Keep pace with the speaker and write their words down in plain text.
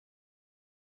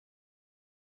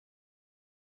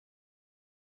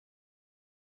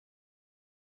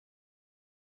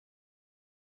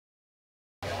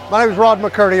My name is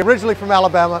McCurdy, originally from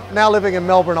Alabama, now living in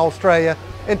Melbourne, Australia.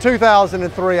 In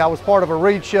 2003, I was part of a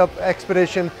reed ship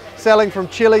expedition sailing from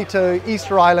Chile to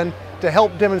Easter Island to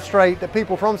help demonstrate that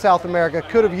people from South America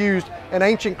could have used an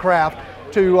ancient craft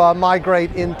to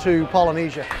migrate into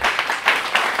Polynesia.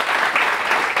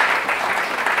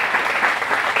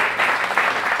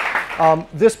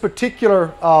 This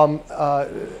particular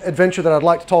adventure that I'd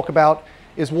like to talk about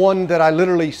is one that I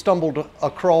literally stumbled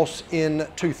across in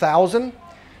 2000.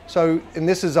 And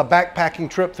this is a backpacking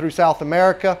trip through South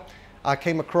America. I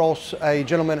came across a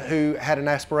gentleman who had an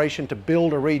aspiration to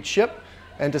build a reed ship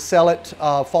and to sell it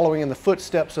following in the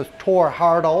footsteps of Tor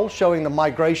Heyerdahl, showing the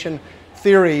migration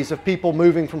theories of people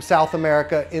moving from South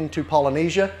America into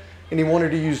Polynesia, and he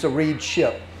wanted to use a reed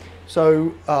ship.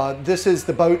 So this is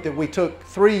the boat that we took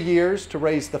 3 years to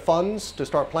raise the funds to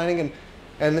start planning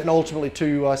and then ultimately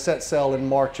to set sail in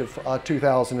March of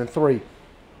 2003.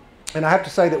 And I have to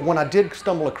say that when I did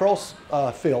stumble across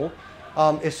Phil,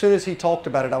 as soon as he talked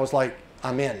about it, I was like,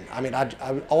 I'm in. I mean,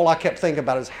 all I kept thinking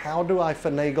about is how do I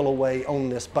finagle away on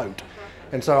this boat?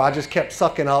 And so I just kept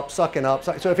sucking up. So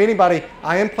if anybody,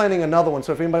 I am planning another one,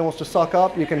 so if anybody wants to suck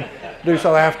up, you can do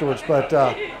so afterwards, but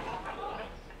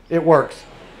it works.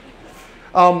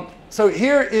 So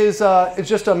here is it's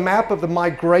just a map of the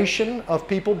migration of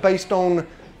people based on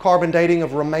carbon dating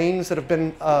of remains that have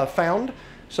been found.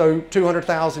 So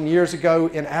 200,000 years ago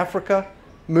in Africa,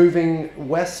 moving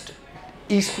west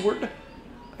eastward.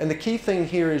 And the key thing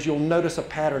here is you'll notice a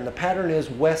pattern. The pattern is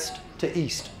west to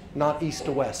east, not east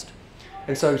to west.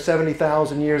 And so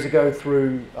 70,000 years ago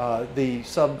through the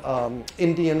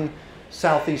Indian,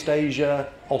 Southeast Asia,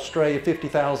 Australia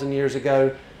 50,000 years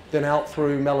ago, then out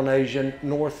through Melanesia,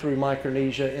 north through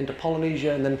Micronesia, into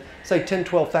Polynesia, and then say 10,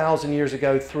 12,000 years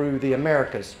ago through the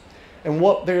Americas. And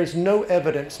what there is no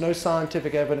evidence, no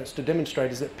scientific evidence to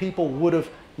demonstrate is that people would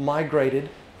have migrated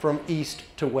from east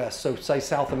to west, so say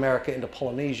South America into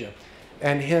Polynesia.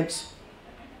 And hence,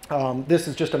 this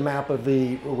is just a map of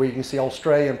where you can see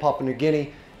Australia and Papua New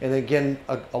Guinea, and then again,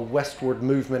 a westward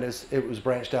movement as it was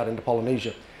branched out into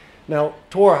Polynesia. Now,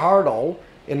 Tor Heyerdahl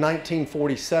in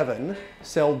 1947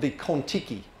 sailed the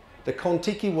Kon-Tiki. The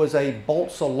Kon-Tiki was a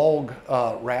balsa log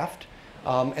raft,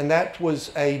 and that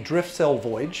was a drift sail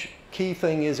voyage. Key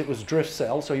thing is it was drift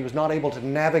sail, so he was not able to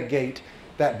navigate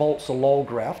that balsa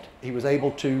log raft. He was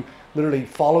able to literally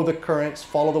follow the currents,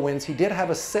 follow the winds. He did have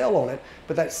a sail on it,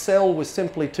 but that sail was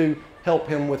simply to help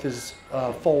him with his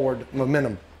forward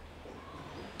momentum.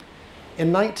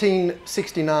 In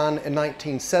 1969 and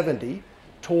 1970,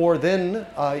 Tor then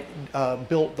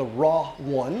built the Ra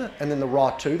 1 and then the Ra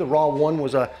 2. The Ra 1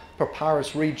 was a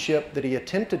papyrus reed ship that he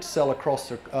attempted to sail across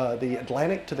the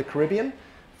Atlantic to the Caribbean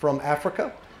from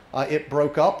Africa. It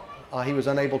broke up. He was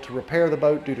unable to repair the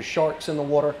boat due to sharks in the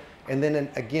water. And then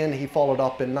again, he followed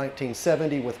up in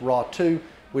 1970 with Ra 2,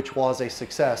 which was a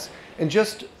success. And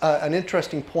just an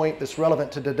interesting point that's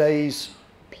relevant to today's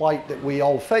plight that we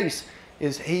all face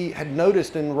is he had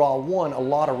noticed in Ra 1 a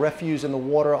lot of refuse in the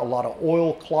water, a lot of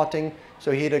oil clotting.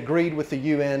 So he had agreed with the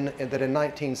UN that in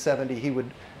 1970 he would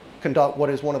conduct what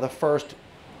is one of the first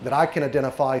that I can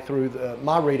identify through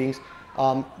my readings,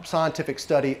 scientific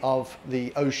study of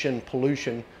the ocean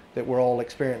pollution that we're all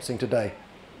experiencing today.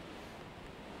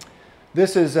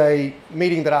 This is a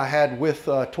meeting that I had with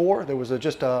Tor. There was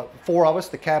just 4 of us,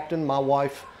 the captain, my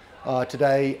wife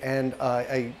today, and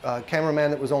a cameraman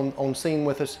that was on scene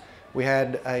with us. We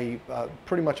had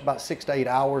pretty much about 6 to 8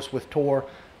 hours with Tor,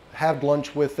 had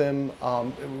lunch with him.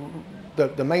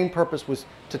 The main purpose was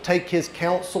to take his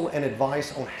counsel and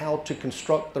advice on how to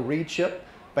construct the reed ship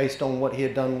based on what he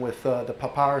had done with the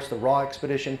papyrus, the Ra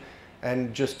expedition,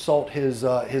 and just sought his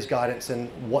guidance in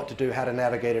what to do, how to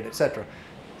navigate it, etc.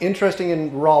 Interesting,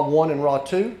 in Ra 1 and Ra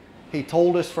 2, he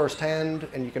told us firsthand,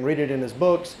 and you can read it in his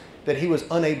books, that he was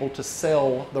unable to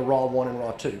sail the Ra 1 and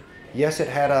Ra 2. Yes, it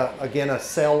had, again, a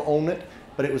sail on it,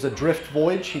 but it was a drift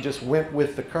voyage. He just went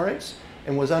with the currents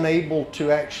and was unable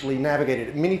to actually navigate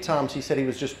it. Many times he said he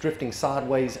was just drifting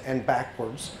sideways and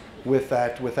backwards with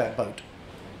that boat.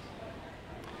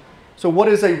 So what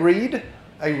is a reed?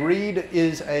 A reed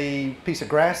is a piece of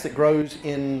grass that grows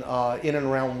in and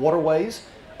around waterways.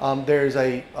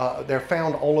 They're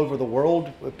found all over the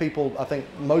world. People, I think,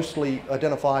 mostly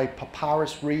identify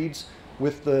papyrus reeds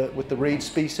with the reed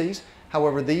species.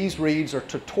 However, these reeds are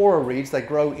Totora reeds. They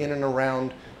grow in and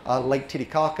around Lake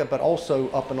Titicaca, but also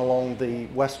up and along the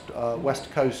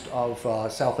west coast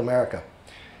of South America.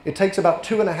 It takes about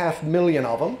 2.5 million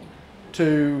of them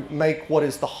to make what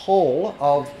is the hull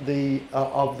of the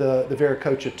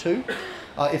Viracocha 2.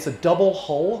 It's a double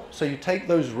hull, so you take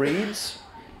those reeds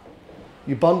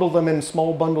You bundle them in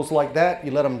small bundles like that.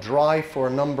 You let them dry for a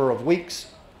number of weeks.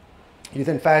 You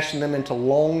then fashion them into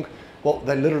long, what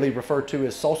they literally refer to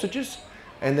as sausages.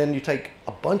 And then you take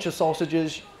a bunch of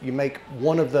sausages, you make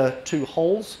one of the two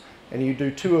holes, and you do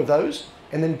two of those.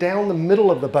 And then down the middle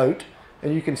of the boat,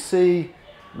 and you can see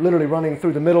literally running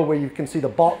through the middle where you can see the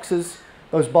boxes.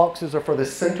 Those boxes are for the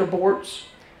center boards.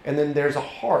 And then there's a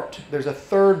heart. There's a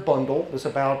third bundle that's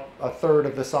about a third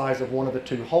of the size of one of the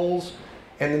two holes.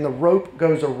 And then the rope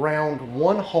goes around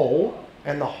one hole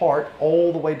and the heart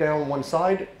all the way down one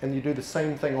side. And you do the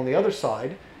same thing on the other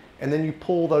side. And then you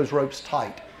pull those ropes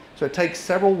tight. So it takes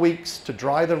several weeks to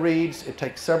dry the reeds. It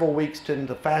takes several weeks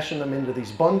to fashion them into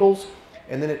these bundles.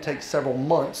 And then it takes several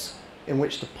months in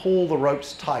which to pull the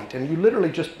ropes tight. And you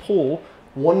literally just pull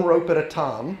one rope at a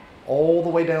time all the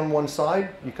way down one side.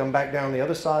 You come back down the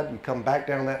other side, you come back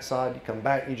down that side, you come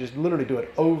back, you just literally do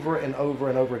it over and over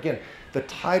and over again. The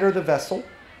tighter the vessel,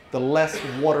 the less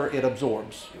water it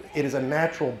absorbs. It is a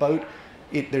natural boat.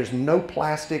 There's no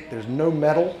plastic, there's no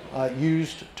metal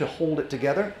used to hold it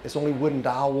together. It's only wooden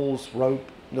dowels,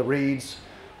 rope, the reeds,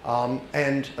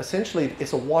 and essentially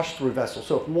it's a wash-through vessel.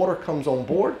 So if water comes on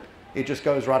board, it just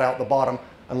goes right out the bottom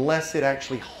unless it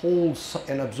actually holds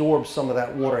and absorbs some of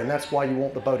that water. And that's why you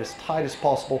want the boat as tight as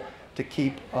possible to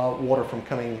keep water from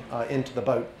coming into the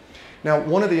boat. Now,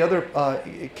 one of the other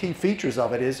key features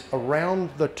of it is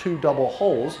around the two double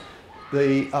hulls,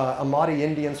 the Amati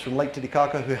Indians from Lake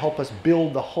Titicaca who help us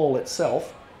build the hull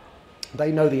itself,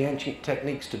 they know the ancient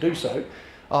techniques to do so.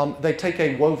 They take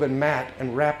a woven mat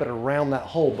and wrap it around that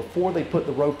hull before they put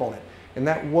the rope on it. And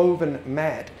that woven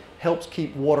mat helps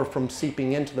keep water from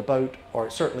seeping into the boat, or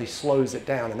it certainly slows it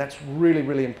down. And that's really,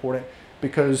 really important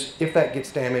because if that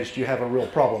gets damaged, you have a real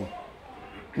problem.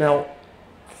 Now,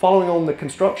 following on the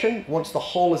construction, once the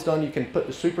hull is done, you can put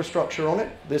the superstructure on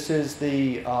it. This is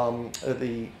the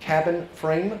cabin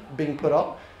frame being put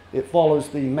up. It follows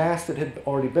the mast that had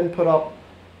already been put up.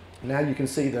 Now you can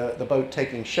see the boat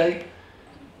taking shape.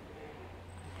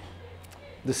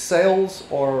 The sails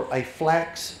are a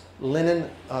flax linen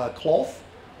cloth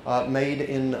made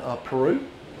in Peru.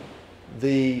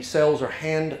 The sails are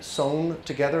hand sewn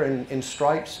together in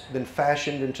stripes, then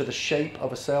fashioned into the shape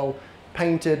of a sail,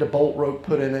 painted, a bolt rope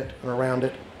put in it and around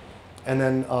it, and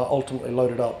then ultimately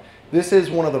loaded up. This is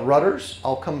one of the rudders.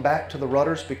 I'll come back to the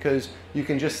rudders because you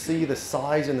can just see the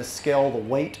size and the scale, the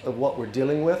weight of what we're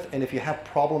dealing with. And if you have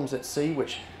problems at sea,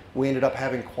 which we ended up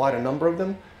having quite a number of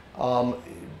them,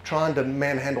 trying to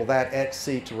manhandle that at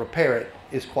sea to repair it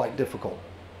is quite difficult.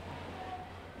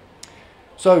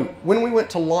 So when we went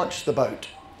to launch the boat,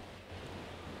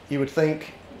 you would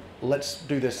think, let's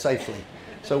do this safely.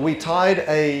 So we tied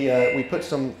we put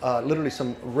some, literally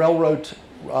some railroad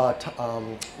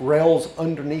rails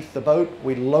underneath the boat.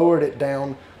 We lowered it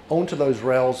down onto those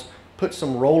rails, put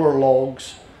some roller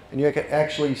logs, and you can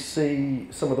actually see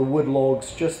some of the wood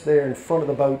logs just there in front of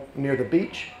the boat near the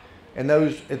beach. And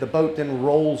the boat then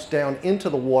rolls down into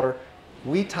the water.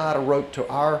 We tied a rope to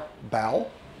our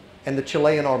bow, and the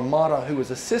Chilean Armada who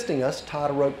was assisting us tied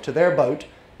a rope to their boat,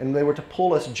 and they were to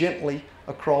pull us gently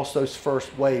across those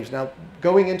first waves. Now,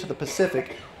 going into the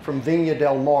Pacific from Viña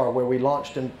del Mar, where we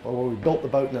launched or where we built the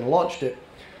boat and then launched it,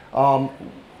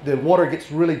 the water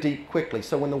gets really deep quickly.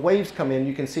 So when the waves come in,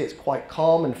 you can see it's quite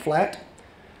calm and flat,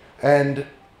 and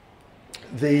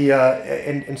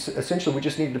essentially we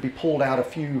just needed to be pulled out a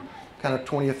few kind of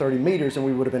 20 or 30 meters and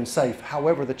we would have been safe.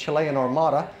 However, the Chilean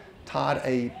Armada tied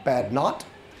a bad knot.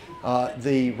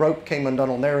 The rope came undone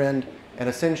on their end, and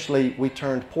essentially we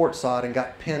turned port side and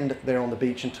got pinned there on the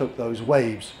beach and took those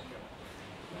waves.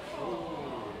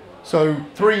 So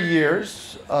 3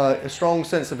 years, a strong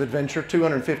sense of adventure,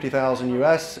 250,000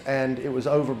 US, and it was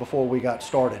over before we got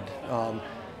started.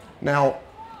 Now,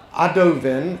 I dove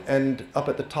in, and up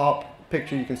at the top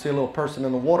picture you can see a little person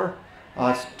in the water.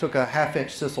 Took a 1/2-inch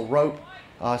sisal rope,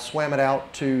 swam it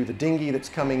out to the dinghy that's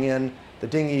coming in. The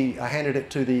dinghy, I handed it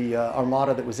to the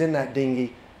Armada that was in that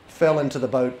dinghy, fell into the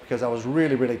boat because I was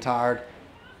really, really tired.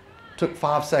 Took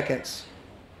 5 seconds,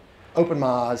 opened my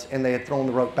eyes, and they had thrown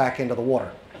the rope back into the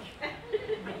water.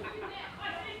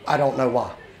 I don't know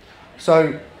why.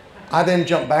 So I then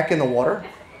jumped back in the water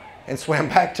and swam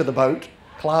back to the boat,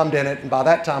 climbed in it, and by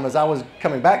that time, as I was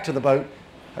coming back to the boat,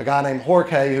 a guy named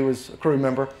Jorge, who was a crew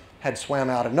member, had swam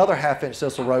out another 1/2-inch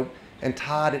sisal rope and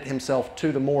tied it himself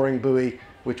to the mooring buoy,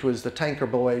 which was the tanker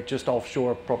buoy just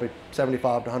offshore, probably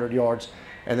 75 to 100 yards.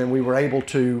 And then we were able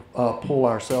to pull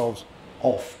ourselves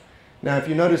off. Now, if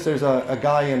you notice, there's a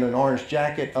guy in an orange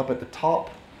jacket up at the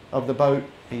top of the boat.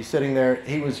 He's sitting there.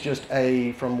 He was just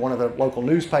from one of the local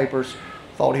newspapers,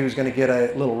 thought he was going to get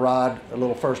a little ride, a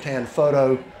little first-hand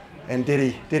photo And did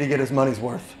he get his money's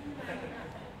worth?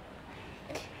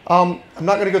 I'm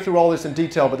not going to go through all this in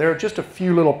detail, but there are just a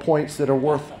few little points that are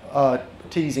worth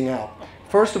teasing out.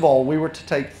 First of all, we were to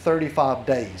take 35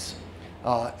 days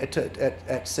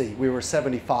at sea. We were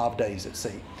 75 days at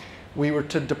sea. We were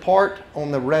to depart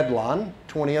on the red line,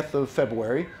 20th of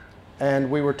February,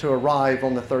 and we were to arrive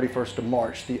on the 31st of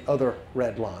March, the other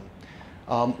red line.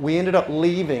 We ended up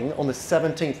leaving on the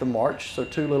 17th of March, so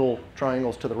two little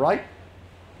triangles to the right.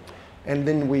 And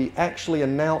then we actually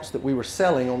announced that we were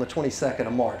sailing on the 22nd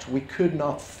of March. We could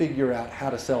not figure out how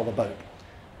to sail the boat.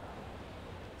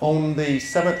 On the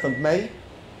 7th of May,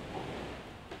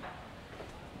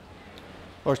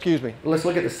 or excuse me, let's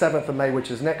look at the 7th of May,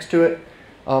 which is next to it.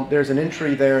 There's an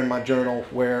entry there in my journal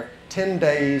where 10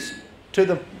 days to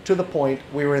the point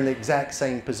we were in the exact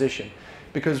same position.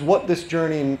 Because what this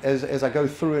journey, as I go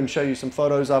through and show you some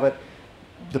photos of it,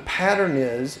 the pattern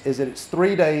is that it's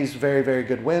 3 days very, very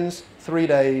good winds, 3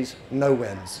 days no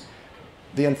winds.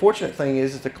 The unfortunate thing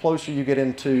is the closer you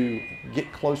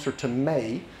get closer to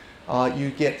May, you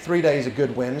get 3 days of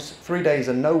good winds, 3 days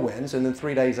of no winds, and then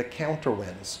 3 days of counter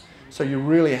winds. So you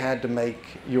really had to make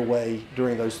your way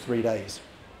during those 3 days.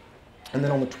 And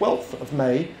then on the 12th of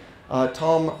May,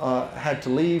 Tom had to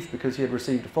leave because he had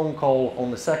received a phone call on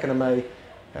the 2nd of May.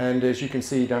 And as you can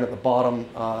see down at the bottom,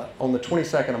 on the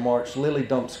 22nd of March, Lily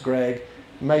dumps Greg.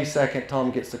 May 2nd, Tom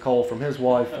gets the call from his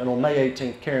wife. And on May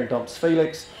 18th, Karen dumps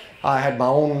Felix. I had my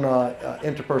own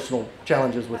interpersonal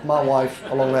challenges with my wife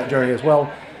along that journey as well.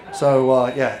 So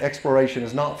yeah, exploration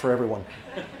is not for everyone.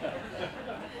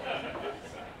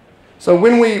 So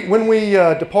when we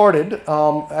departed,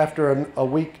 after a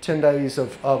week, 10 days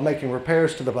of making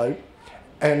repairs to the boat,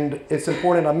 and it's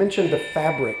important, I mentioned the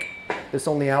fabric that's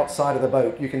on the outside of the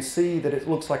boat. You can see that it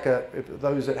looks like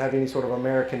those that have any sort of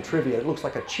American trivia, it looks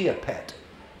like a chia pet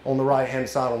on the right-hand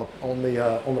side, on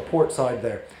the port side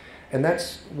there. And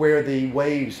that's where the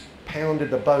waves pounded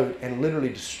the boat and literally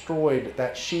destroyed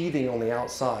that sheathing on the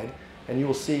outside. And you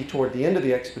will see toward the end of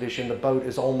the expedition, the boat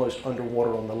is almost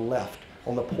underwater on the left,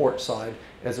 on the port side,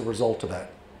 as a result of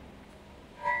that.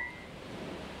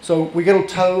 So we get a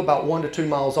tow about 1 to 2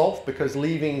 miles off, because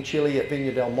leaving Chile at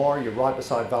Viña del Mar, you're right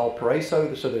beside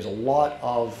Valparaiso, so there's a lot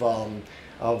of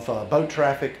boat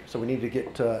traffic, so we need to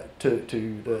get to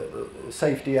the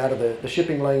safety out of the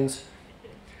shipping lanes.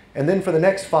 And then for the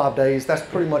next 5 days, that's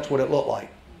pretty much what it looked like.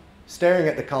 Staring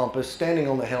at the compass, standing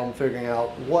on the helm, figuring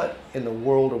out what in the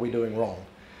world are we doing wrong.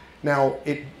 Now,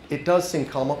 it does seem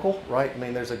comical, right? I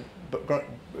mean, there's a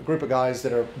group of guys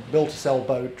that are built to sell a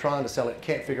boat, trying to sell it,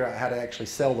 can't figure out how to actually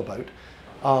sell the boat.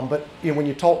 But you know, when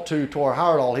you talk to our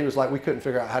Howardall, he was like, we couldn't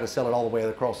figure out how to sell it all the way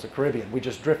across the Caribbean. We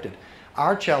just drifted.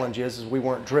 Our challenge is we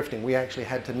weren't drifting. We actually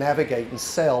had to navigate and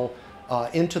sail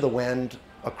into the wind,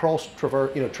 across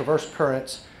traverse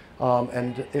currents,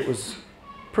 and it was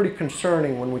pretty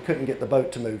concerning when we couldn't get the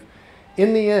boat to move.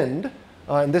 In the end,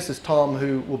 and this is Tom,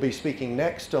 who will be speaking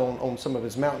next on some of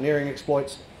his mountaineering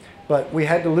exploits, but we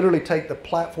had to literally take the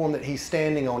platform that he's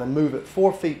standing on and move it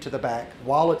 4 feet to the back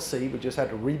while at sea. We just had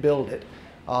to rebuild it,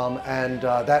 and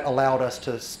that allowed us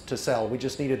to sail. We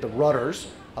just needed the rudders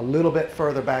a little bit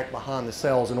further back behind the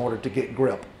sails in order to get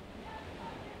grip.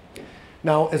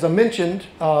 Now, as I mentioned,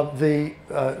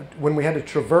 when we had to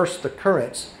traverse the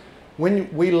currents,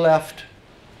 when we left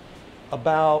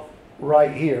about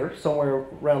right here, somewhere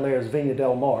around there is Viña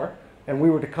del Mar, and we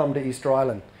were to come to Easter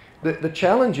Island. The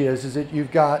challenge is that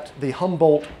you've got the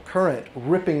Humboldt current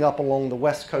ripping up along the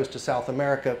west coast of South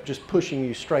America, just pushing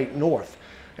you straight north.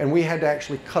 And we had to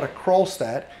actually cut across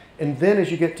that. And then as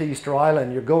you get to Easter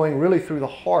Island, you're going really through the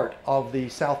heart of the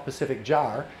South Pacific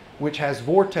Gyre, which has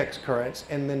vortex currents.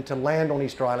 And then to land on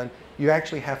Easter Island, you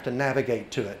actually have to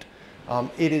navigate to it.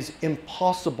 It is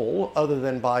impossible, other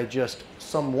than by just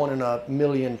some 1 in a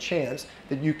million chance,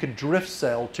 that you could drift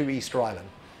sail to Easter Island,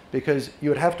 because you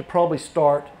would have to probably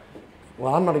start,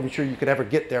 well, I'm not even sure you could ever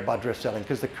get there by drift sailing,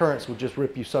 because the currents would just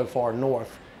rip you so far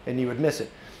north and you would miss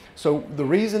it. So the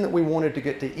reason that we wanted to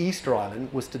get to Easter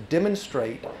Island was to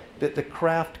demonstrate that the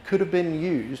craft could have been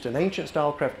used, an ancient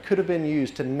style craft could have been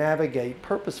used to navigate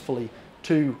purposefully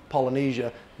to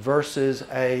Polynesia versus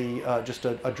just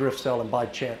a drift sail and by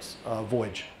chance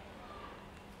voyage.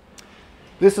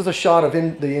 This is a shot of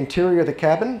the interior of the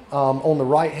cabin. On the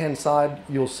right-hand side,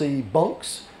 you'll see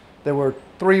bunks. There were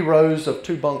 3 rows of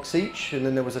 2 bunks each, and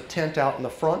then there was a tent out in the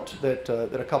front that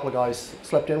a couple of guys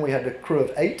slept in. We had a crew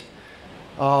of 8.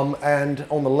 And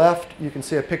on the left, you can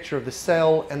see a picture of the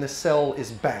sail, and the sail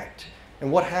is backed.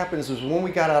 And what happens is when we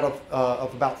got out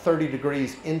of about 30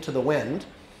 degrees into the wind,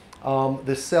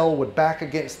 the sail would back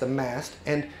against the mast,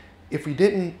 and if we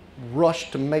didn't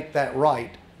rush to make that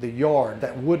right, yard,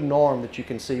 that wooden arm that you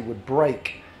can see, would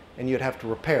break and you'd have to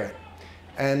repair it.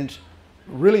 And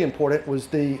really important was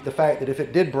the fact that if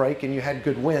it did break and you had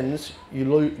good winds, you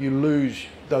lose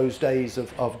those days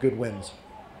of good winds.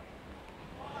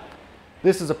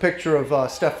 This is a picture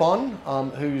of Stefan,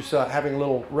 who's having a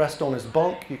little rest on his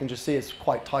bunk. You can just see it's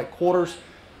quite tight quarters,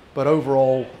 but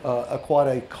overall quite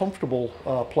a comfortable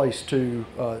place to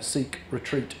seek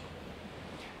retreat.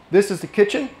 This is the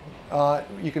kitchen.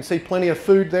 You can see plenty of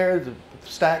food there, the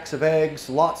stacks of eggs,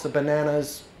 lots of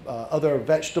bananas, other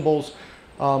vegetables.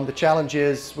 The challenge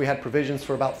is we had provisions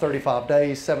for about 35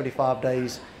 days, 75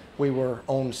 days. We were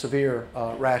on severe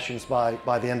rations by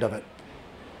the end of it.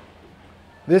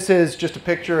 This is just a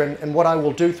picture, and what I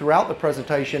will do throughout the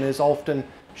presentation is often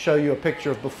show you a picture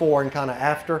of before and kind of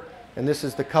after. And this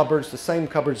is the cupboards, the same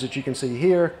cupboards that you can see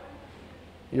here.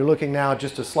 You're looking now at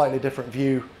just a slightly different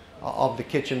view of the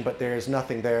kitchen, but there is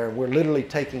nothing there. We're literally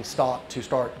taking stock to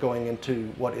start going into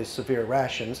what is severe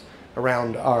rations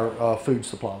around our food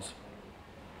supplies.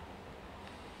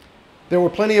 There were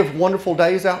plenty of wonderful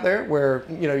days out there where,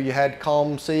 you know, you had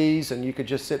calm seas and you could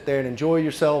just sit there and enjoy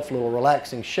yourself, a little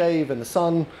relaxing shave in the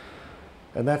sun,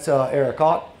 and that's Eric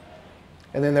Ott.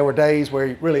 And then there were days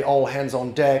where really all hands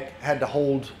on deck, had to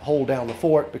hold down the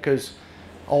fort because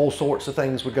all sorts of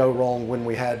things would go wrong when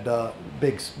we had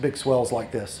big swells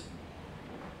like this.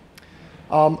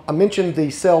 I mentioned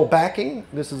the sail backing.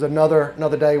 This is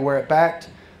another day where it backed.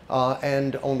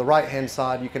 And on the right-hand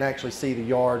side, you can actually see the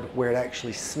yard where it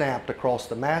actually snapped across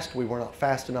the mast. We were not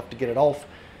fast enough to get it off.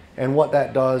 And what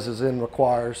that does is then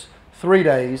requires 3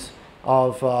 days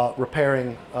of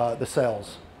repairing the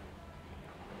sails.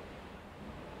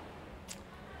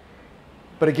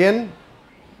 But again,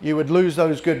 you would lose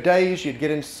those good days. You'd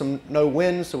get into some no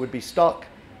winds, so we'd be stuck.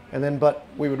 But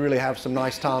we would really have some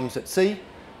nice times at sea.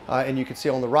 And you can see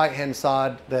on the right-hand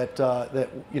side that,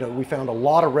 we found a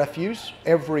lot of refuse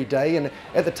every day. And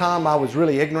at the time, I was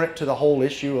really ignorant to the whole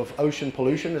issue of ocean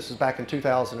pollution. This is back in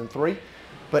 2003.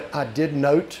 But I did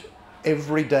note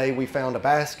every day we found a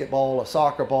basketball, a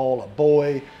soccer ball, a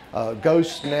buoy, a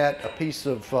ghost net, a piece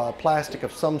of plastic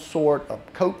of some sort, a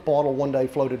Coke bottle one day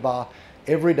floated by.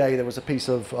 Every day there was a piece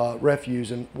of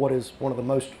refuse in what is one of the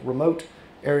most remote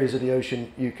areas of the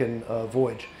ocean you can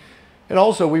voyage. And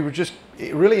also we were just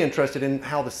really interested in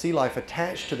how the sea life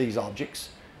attached to these objects.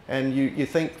 And you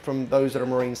think from those that are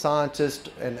marine scientists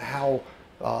and how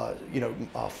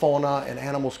fauna and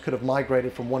animals could have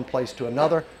migrated from one place to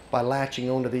another by latching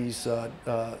onto these,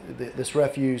 this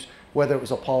refuse, whether it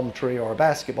was a palm tree or a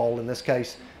basketball in this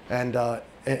case, and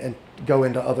go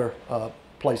into other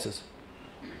places.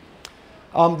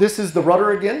 This is the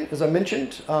rudder again, as I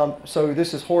mentioned. So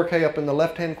this is Jorge up in the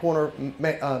left-hand corner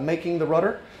making the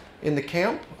rudder. In the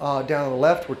camp, down on the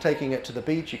left, we're taking it to the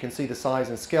beach. You can see the size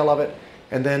and scale of it.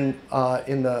 And then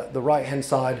in the right-hand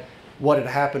side, what had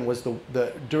happened was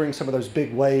during some of those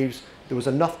big waves, there was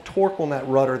enough torque on that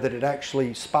rudder that it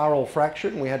actually spiral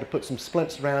fractured, and we had to put some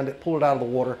splints around it, pull it out of the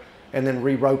water, and then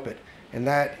re-rope it. And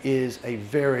that is a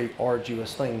very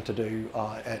arduous thing to do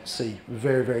at sea.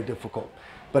 Very, very difficult.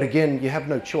 But again, you have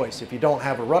no choice. If you don't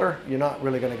have a rudder, you're not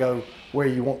really going to go where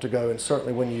you want to go, and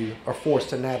certainly when you are forced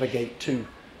to navigate to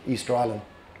Easter Island.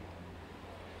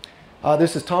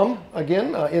 This is Tom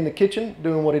again in the kitchen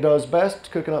doing what he does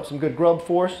best, cooking up some good grub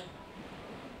for us.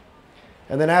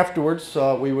 And then afterwards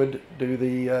we would do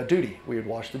the duty. We would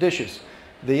wash the dishes.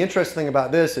 The interesting thing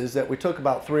about this is that we took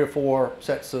about 3 or 4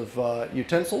 sets of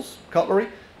utensils, cutlery.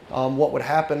 What would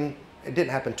happen, it didn't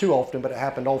happen too often, but it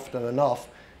happened often enough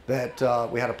that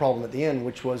we had a problem at the end,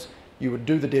 which was you would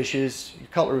do the dishes, your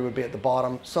cutlery would be at the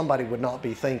bottom, somebody would not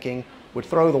be thinking, would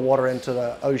throw the water into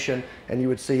the ocean, and you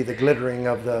would see the glittering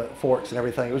of the forks and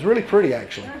everything. It was really pretty,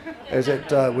 actually, as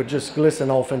it would just glisten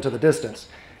off into the distance.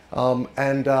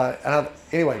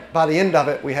 Anyway, by the end of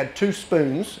it, we had 2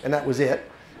 spoons, and that was it.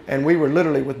 And we were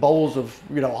literally with bowls of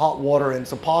hot water and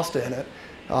some pasta in it,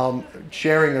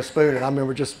 sharing a spoon. And I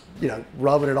remember just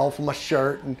rubbing it off of my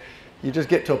shirt. And you just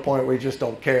get to a point where you just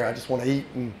don't care. I just want to eat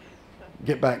and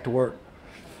get back to work.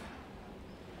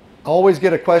 I always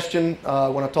get a question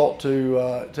when I talk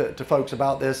to folks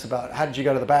about this, about how did you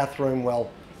go to the bathroom? Well,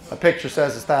 a picture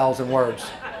says 1,000 words.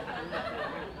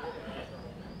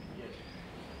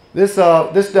 This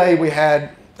day we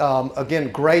had,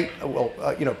 again, great,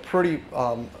 pretty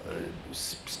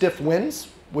stiff winds,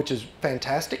 which is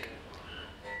fantastic.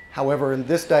 However, in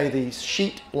this day, the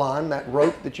sheet line, that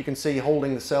rope that you can see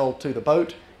holding the sail to the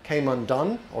boat, came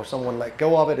undone, or someone let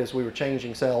go of it as we were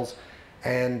changing sails.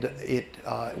 And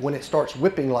when it starts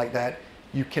whipping like that,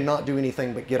 you cannot do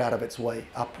anything but get out of its way.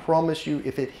 I promise you,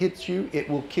 if it hits you, it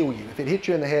will kill you. If it hits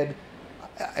you in the head,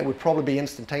 it would probably be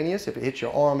instantaneous. If it hit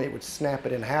your arm, it would snap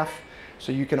it in half.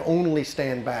 So you can only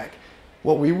stand back.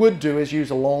 What we would do is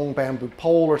use a long bamboo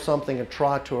pole or something and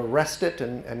try to arrest it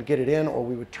and get it in, or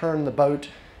we would turn the boat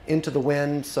into the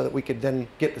wind so that we could then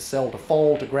get the sail to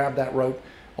fall to grab that rope.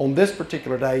 On this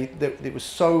particular day, it was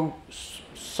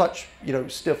such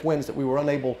stiff winds that we were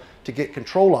unable to get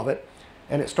control of it,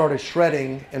 and it started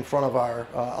shredding in front of our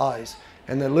eyes.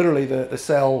 And then literally the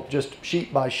sail, just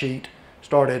sheet by sheet,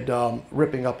 started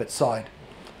ripping up its side.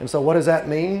 And so what does that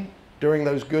mean? During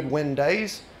those good wind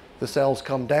days, the sails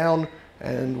come down,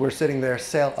 and we're sitting there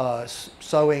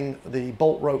sewing the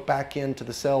bolt rope back into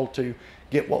the sail to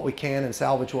get what we can and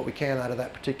salvage what we can out of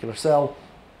that particular sail.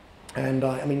 And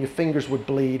I mean, your fingers would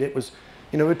bleed. It was,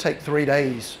 it would take 3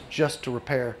 days just to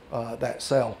repair that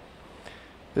sail.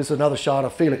 This is another shot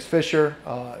of Felix Fisher,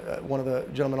 one of the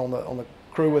gentlemen on the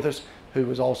crew with us, who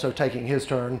was also taking his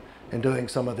turn and doing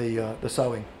some of the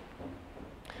sewing.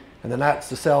 And then that's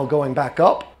the sail going back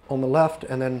up on the left,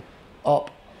 and then up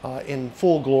in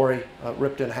full glory,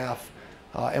 ripped in half.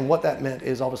 And what that meant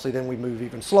is obviously then we move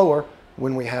even slower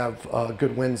when we have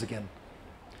good winds again.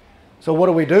 So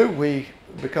what do? We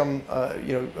become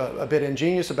a bit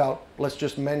ingenious about, let's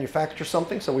just manufacture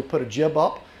something. So we put a jib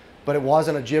up, but it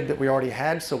wasn't a jib that we already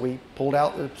had. So we pulled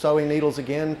out the sewing needles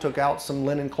again, took out some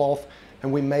linen cloth,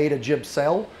 and we made a jib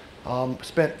sail.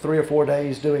 Spent 3 or 4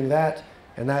 days doing that,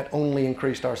 and that only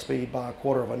increased our speed by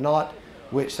 1/4 of a knot,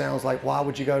 which sounds like, why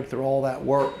would you go through all that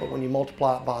work? But when you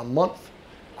multiply it by a month,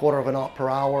 1/4 of a knot per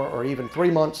hour, or even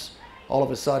 3 months, all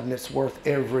of a sudden it's worth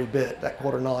every bit. That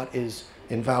 1/4 knot is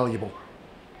invaluable.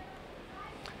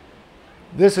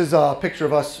 This is a picture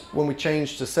of us when we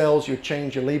changed to sails. You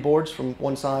change your lee boards from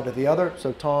one side to the other.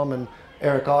 So Tom and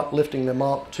Eric Ott lifting them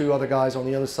up, 2 other guys on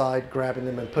the other side grabbing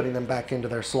them and putting them back into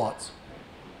their slots.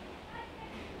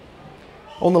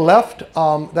 On the left,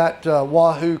 that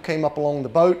wahoo came up along the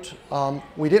boat.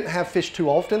 We didn't have fish too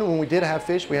often. When we did have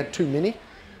fish, we had too many.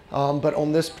 But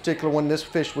on this particular one, this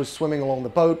fish was swimming along the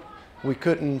boat. We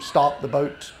couldn't stop the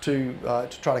boat to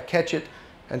try to catch it.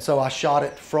 And so I shot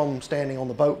it from standing on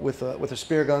the boat with a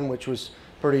spear gun, which was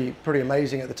pretty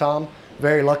amazing at the time.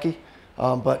 Very lucky,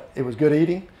 but it was good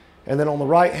eating. And then on the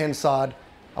right-hand side,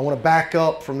 I want to back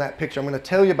up from that picture. I'm going to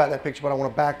tell you about that picture, but I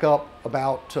want to back up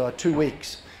about 2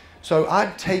 weeks. So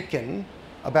I'd taken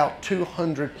about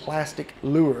 200 plastic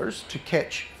lures to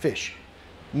catch fish.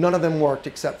 None of them worked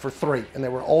except for 3, and they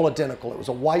were all identical. It was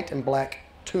a white and black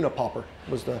tuna popper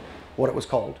was what it was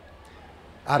called.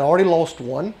 I'd already lost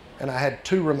 1, and I had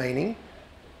 2 remaining,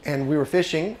 and we were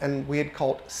fishing, and we had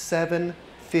caught 7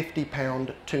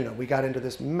 50-pound tuna. We got into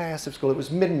this massive school. It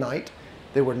was midnight.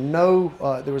 There was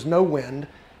no wind,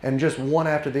 and just one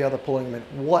after the other pulling them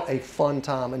in. What a fun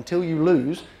time, until you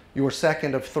lose your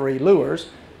second of 3 lures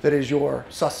that is your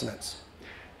sustenance.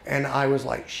 And I was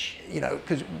like,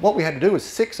 because what we had to do was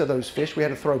 6 of those fish we had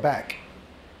to throw back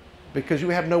because you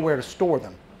have nowhere to store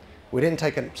them. We didn't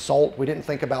take salt. We didn't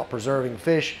think about preserving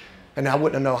fish. And I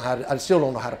wouldn't know I still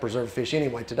don't know how to preserve fish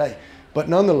anyway today. But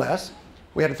nonetheless,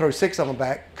 we had to throw 6 of them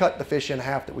back, cut the fish in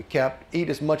half that we kept, eat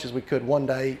as much as we could one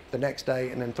day, the next day,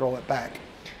 and then throw it back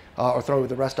or throw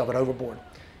the rest of it overboard.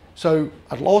 So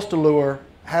I'd lost a lure,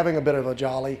 having a bit of a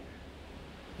jolly.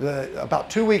 About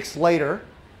 2 weeks later,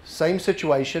 same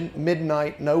situation,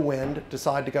 midnight, no wind,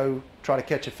 decide to go try to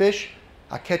catch a fish.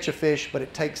 I catch a fish, but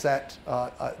it takes that,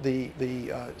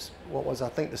 what was, I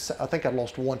think I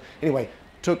lost 1. Anyway,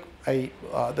 took the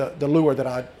lure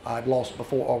that I'd lost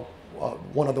before, or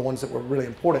one of the ones that were really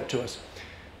important to us.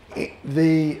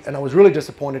 And I was really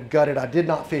disappointed, gutted. I did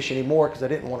not fish anymore because I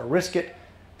didn't want to risk it.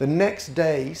 The next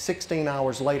day, 16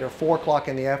 hours later, 4 o'clock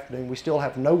in the afternoon, we still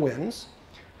have no winds.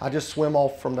 I just swim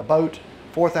off from the boat,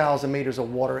 4,000 meters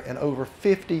of water, and over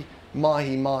 50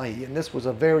 mahi-mahi. And this was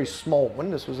a very small one.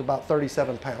 This was about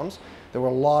 37 pounds. There were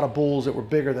a lot of bulls that were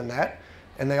bigger than that.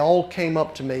 And they all came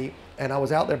up to me, and I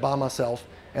was out there by myself,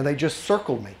 and they just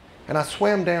circled me. And I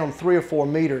swam down 3 or 4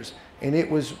 meters, and it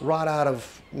was right out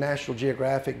of National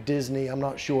Geographic, Disney, I'm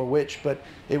not sure which, but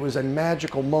it was a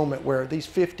magical moment where these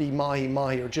 50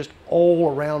 mahi-mahi are just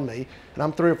all around me, and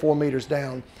I'm 3 or 4 meters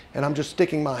down, and I'm just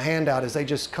sticking my hand out as they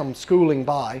just come schooling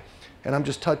by, and I'm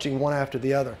just touching one after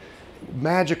the other.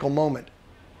 Magical moment.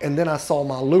 And then I saw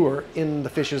my lure in the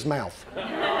fish's mouth.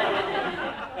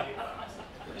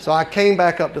 So I came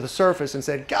back up to the surface and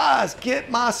said, guys, get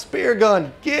my spear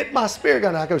gun, get my spear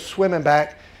gun. I go swimming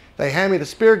back. They hand me the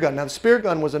spear gun. Now the spear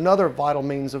gun was another vital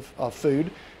means of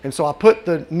food. And so I put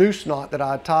the noose knot that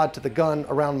I had tied to the gun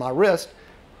around my wrist,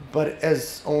 but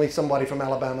as only somebody from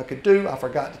Alabama could do, I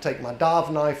forgot to take my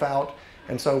dive knife out.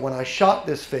 And so when I shot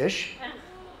this fish,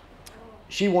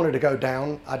 She wanted to go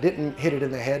down. I didn't hit it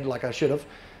in the head like I should have.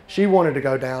 She wanted to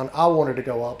go down. I wanted to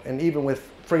go up. And even with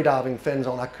freediving fins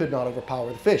on, I could not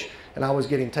overpower the fish. And I was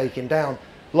getting taken down.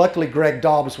 Luckily, Greg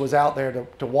Dobbs was out there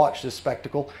to watch this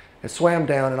spectacle and swam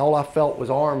down. And all I felt was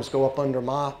arms go up under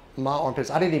my armpits.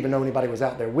 I didn't even know anybody was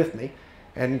out there with me.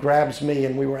 And grabs me,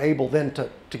 and we were able then to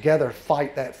together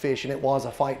fight that fish. And it was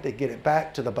a fight to get it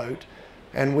back to the boat.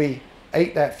 And we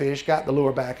ate that fish, got the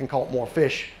lure back, and caught more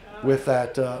fish with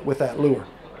that lure.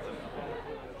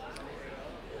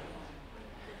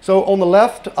 So on the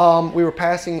left, we were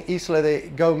passing Isla de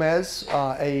Gomez,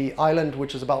 a island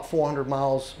which is about 400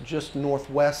 miles just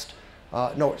northeast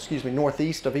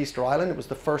of Easter Island. It was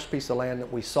the first piece of land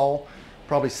that we saw,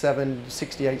 probably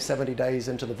 68, 70 days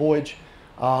into the voyage.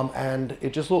 And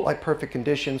it just looked like perfect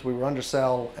conditions. We were under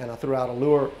sail, and I threw out a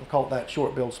lure and caught that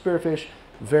short-billed spearfish.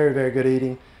 Very, very good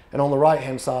eating. And on the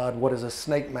right-hand side, what is a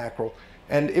snake mackerel.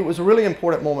 And it was a really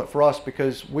important moment for us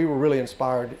because we were really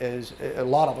inspired, as a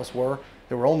lot of us were,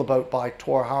 that were on the boat by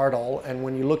Tor Heyerdahl. And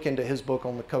when you look into his book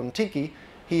on the Kon-Tiki,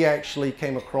 he actually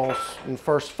came across and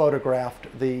first photographed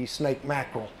the snake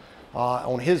mackerel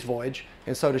on his voyage.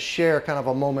 And so to share kind of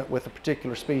a moment with a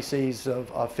particular species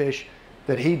of fish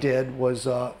that he did was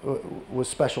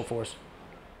special for us.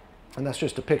 And that's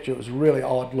just a picture. It was a really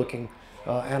odd looking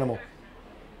animal.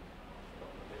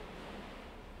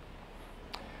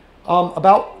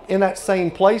 About in that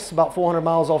same place, about 400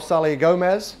 miles off Salia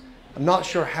Gomez. I'm not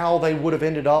sure how they would have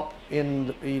ended up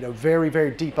in very,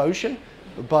 very deep ocean,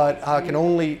 but I can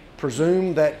only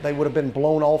presume that they would have been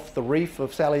blown off the reef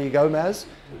of Salia Gomez.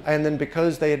 And then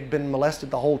because they had been molested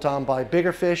the whole time by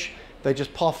bigger fish, they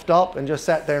just puffed up and just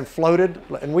sat there and floated.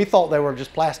 And we thought they were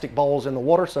just plastic balls in the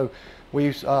water, so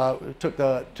we took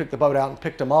the boat out and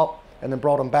picked them up and then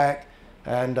brought them back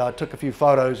and took a few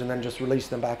photos and then just released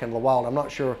them back into the wild. I'm not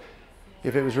sure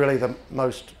if it was really the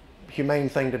most humane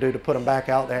thing to do to put them back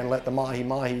out there and let the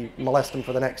mahi-mahi molest them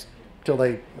for the next, till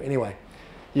they, anyway,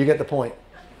 you get the point.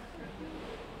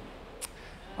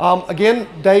 Again,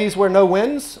 days where no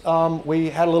winds.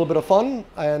 We had a little bit of fun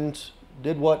and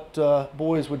did what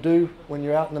boys would do when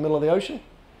you're out in the middle of the ocean.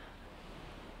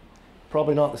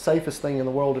 Probably not the safest thing in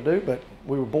the world to do, but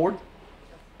we were bored.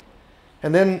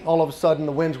 And then all of a sudden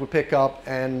the winds would pick up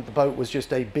and the boat was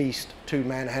just a beast to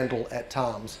manhandle at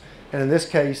times. And in this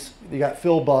case, you got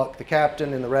Phil Buck, the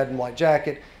captain in the red and white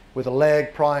jacket, with a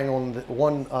leg prying on the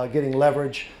one, getting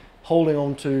leverage, holding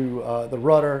onto the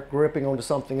rudder, gripping onto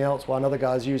something else, while another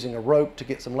guy's using a rope to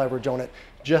get some leverage on it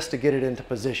just to get it into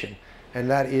position. And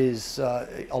that is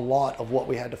a lot of what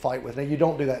we had to fight with. Now, you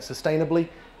don't do that sustainably,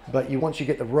 but once you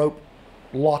get the rope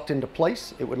locked into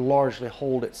place, it would largely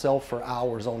hold itself for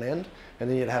hours on end, and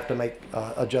then you'd have to make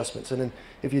adjustments. And then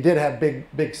if you did have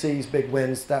big seas, big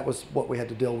winds, that was what we had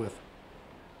to deal with.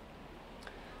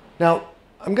 Now,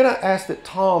 I'm going to ask that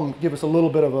Tom give us a little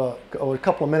bit of a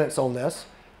couple of minutes on this.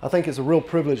 I think it's a real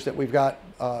privilege that we've got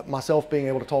myself being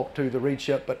able to talk to the Reed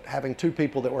ship, but having two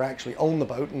people that were actually on the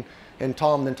boat, and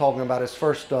Tom then talking about his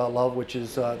first love, which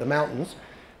is the mountains.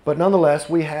 But nonetheless,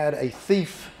 we had a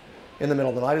thief in the middle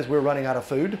of the night as we were running out of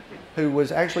food, who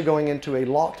was actually going into a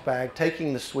locked bag,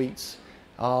 taking the sweets.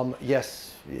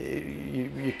 Yes,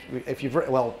 if you've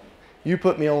well, you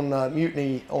put me on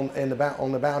Mutiny on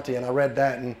the Bounty, and I read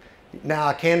that, and now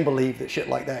I can believe that shit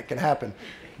like that can happen.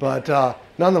 But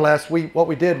nonetheless, what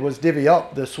we did was divvy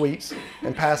up the sweets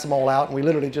and pass them all out, and we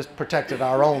literally just protected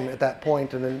our own at that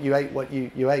point, and then you ate what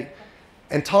you ate.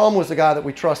 And Tom was the guy that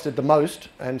we trusted the most,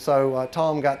 and so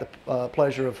Tom got the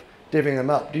pleasure of divvying them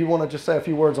up. Do you want to just say a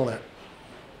few words on that?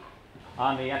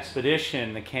 On the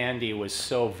expedition, the candy was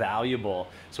so valuable,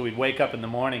 so we'd wake up in the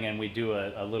morning and we'd do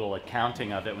a little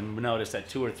accounting of it, and we'd notice that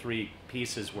 2 or 3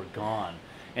 pieces were gone.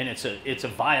 And it's a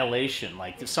violation,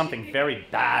 like something very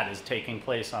bad is taking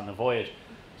place on the voyage.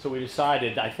 So we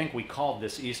decided, I think we called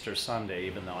this Easter Sunday,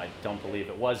 even though I don't believe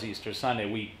it was Easter Sunday.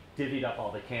 We divvied up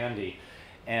all the candy,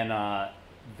 and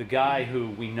the guy who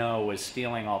we know was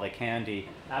stealing all the candy,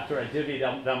 after I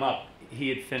divvied them up, he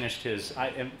had finished his,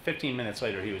 and 15 minutes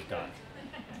later he was done.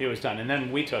 He was done. And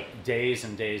then we took days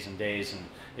and days and days, and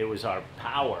it was our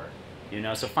power, you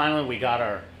know. So finally we got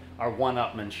our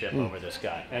one-upmanship over this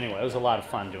guy. Anyway, it was a lot of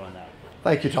fun doing that.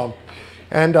 Thank you, Tom.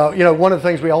 And you know, one of the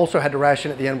things we also had to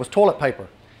ration at the end was toilet paper.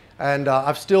 And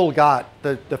I've still got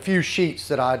the few sheets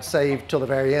that I'd saved till the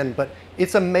very end, but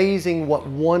it's amazing what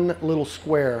one little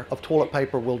square of toilet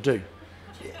paper will do.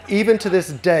 Even to this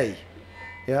day,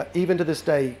 yeah, even to this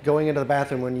day, going into the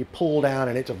bathroom when you pull down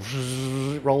and it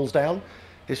just rolls down,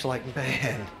 it's like,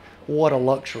 man, what a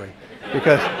luxury.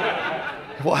 Because,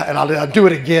 and I'll do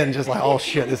it again, just like, oh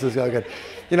shit, this is so good.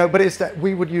 You know, but it's that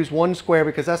we would use one square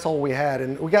because that's all we had.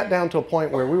 And we got down to a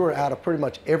point where we were out of pretty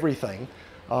much everything,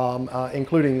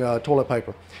 including toilet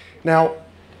paper. Now,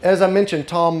 as I mentioned,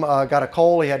 Tom got a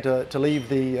call. He had to leave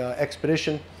the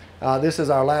expedition. This is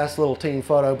our last little team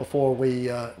photo before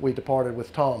we departed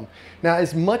with Tom. Now,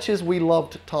 as much as we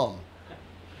loved Tom,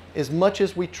 as much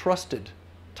as we trusted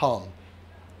Tom,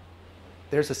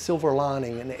 there's a silver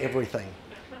lining in everything.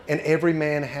 And every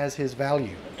man has his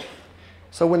value.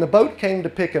 So when the boat came to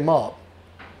pick him up,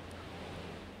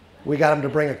 we got him to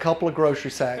bring a couple of grocery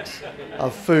sacks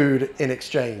of food in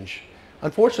exchange.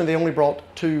 Unfortunately, they only brought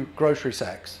 2 grocery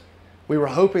sacks. We were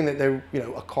hoping that they were, you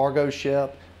know, a cargo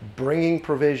ship bringing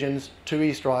provisions to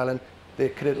Easter Island. There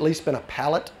could at least been a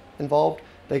pallet involved.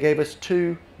 They gave us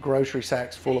 2 grocery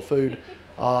sacks full of food.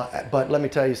 But let me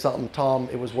tell you something, Tom,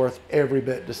 it was worth every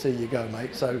bit to see you go,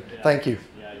 mate. So thank you.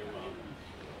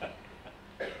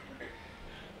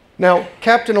 Now,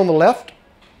 Captain on the left,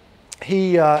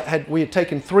 we had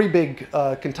taken 3 big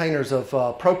containers of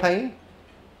propane.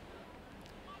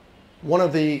 One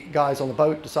of the guys on the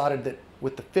boat decided that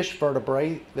with the fish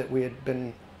vertebrae that we had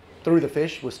been through the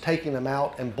fish, was taking them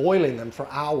out and boiling them for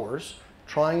hours,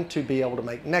 trying to be able to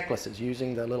make necklaces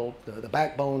using the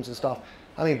backbones and stuff.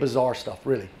 I mean, bizarre stuff,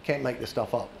 really. You can't make this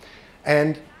stuff up.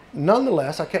 And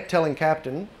nonetheless, I kept telling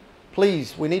Captain,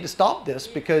 please, we need to stop this,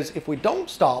 because if we don't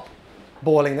stop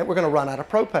boiling it, we're going to run out of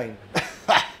propane.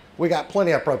 We got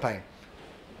plenty of propane.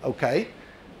 Okay,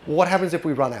 what happens if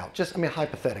we run out? Just, I mean,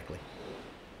 hypothetically.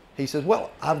 He says,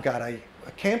 well, I've got a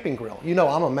camping grill. You know,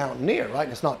 I'm a mountaineer, right?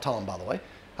 And it's not Tom, by the way.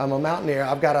 I'm a mountaineer.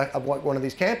 I've got one of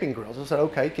these camping grills. I said,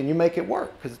 okay, can you make it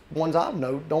work? Because ones I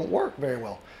know don't work very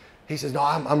well. He says, no,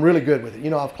 I'm really good with it.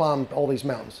 You know, I've climbed all these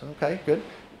mountains. Okay, good.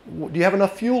 Do you have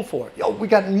enough fuel for it? Oh, we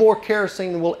got more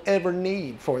kerosene than we'll ever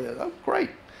need for this. Oh, great.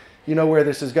 You know where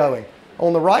this is going.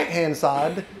 On the right-hand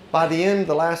side, by the end of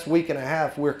the last week and a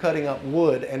half, we're cutting up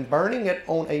wood and burning it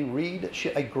on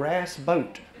a grass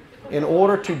boat in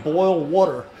order to boil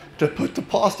water to put the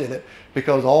pasta in it,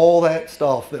 because all that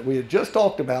stuff that we had just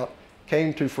talked about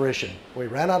came to fruition. We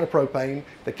ran out of propane.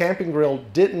 The camping grill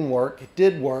didn't work. It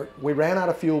did work. We ran out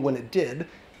of fuel when it did,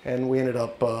 and we ended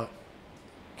up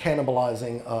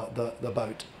cannibalizing the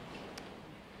boat.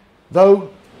 Though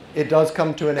it does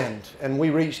come to an end, and we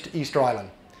reached Easter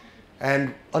Island.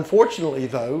 And unfortunately,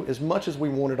 though, as much as we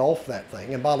wanted off that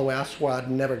thing, and by the way, I swore I'd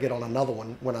never get on another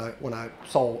one when I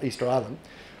saw Easter Island,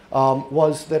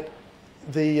 was that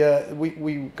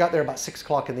we got there about 6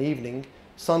 o'clock in the evening.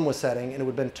 Sun was setting, and it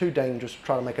would have been too dangerous to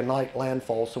try to make a night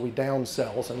landfall, so we downed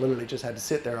sails and literally just had to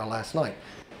sit there our last night.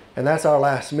 And that's our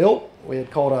last meal. We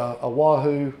had caught a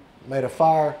wahoo, made a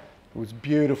fire. It was a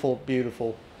beautiful,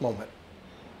 beautiful moment.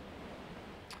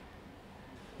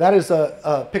 That is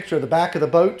a picture of the back of the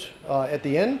boat at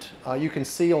the end. You can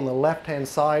see on the left-hand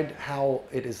side how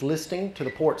it is listing to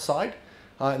the port side,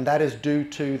 and that is due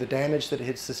to the damage that it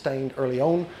had sustained early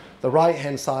on. The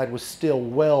right-hand side was still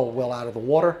well out of the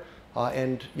water.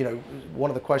 And, you know, one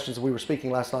of the questions we were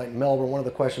speaking last night in Melbourne, one of the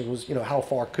questions was, you know, how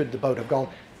far could the boat have gone?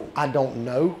 I don't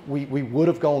know. We would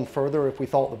have gone further if we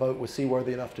thought the boat was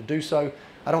seaworthy enough to do so.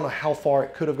 I don't know how far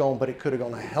it could have gone, but it could have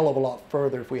gone a hell of a lot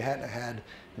further if we hadn't had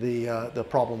the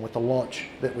problem with the launch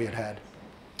that we had had.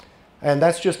 And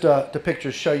that's just the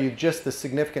pictures show you just the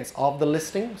significance of the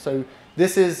listing. So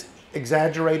this is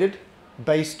exaggerated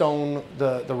based on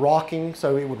the rocking.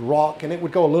 So it would rock, and it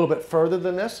would go a little bit further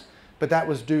than this. But that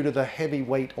was due to the heavy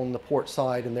weight on the port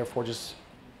side, and therefore just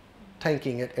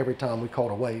tanking it every time we caught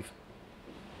a wave.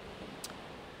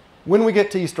 When we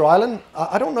get to Easter Island,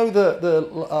 I don't know the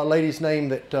lady's name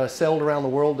that sailed around the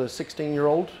world, the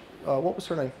 16-year-old. What was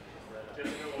her name?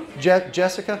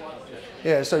 Jessica?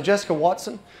 Yeah, so Jessica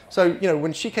Watson. So, you know,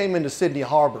 when she came into Sydney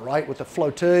Harbor, right, with the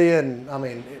flotilla, and I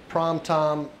mean, prime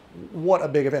time, what a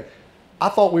big event. I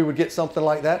thought we would get something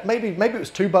like that. Maybe it was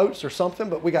 2 boats or something,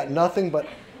 but we got nothing but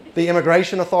the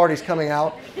immigration authorities coming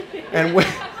out, and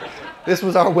this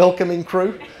was our welcoming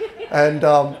crew. And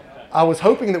I was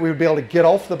hoping that we would be able to get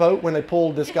off the boat when they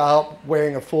pulled this guy up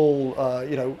wearing a full,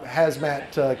 you know,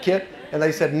 hazmat kit, and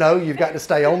they said, no, you've got to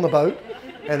stay on the boat.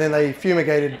 And then they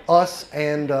fumigated us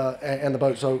and the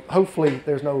boat. So hopefully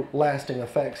there's no lasting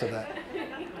effects of that.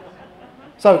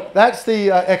 So that's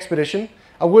the expedition.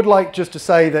 I would like just to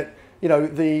say that, you know,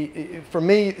 for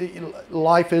me,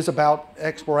 life is about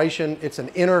exploration. It's an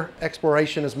inner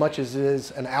exploration as much as it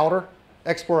is an outer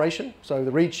exploration. So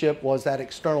the Reed ship was that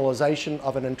externalization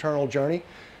of an internal journey.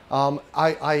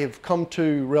 I have come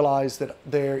to realize that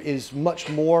there is much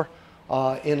more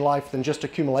in life than just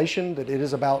accumulation, that it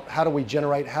is about how do we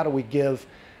generate, how do we give,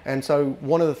 And so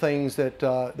one of the things that,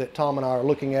 that Tom and I are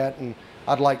looking at, and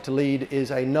I'd like to lead,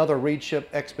 is another reed ship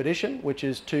expedition, which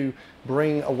is to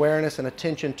bring awareness and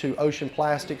attention to ocean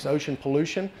plastics, ocean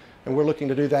pollution. And we're looking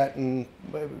to do that and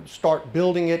start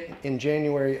building it in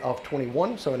January of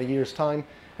 21, so in a year's time,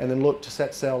 and then look to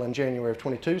set sail in January of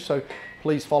 22. So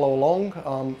please follow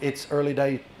along. It's early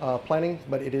day planning,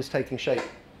 but it is taking shape.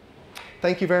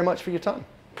 Thank you very much for your time.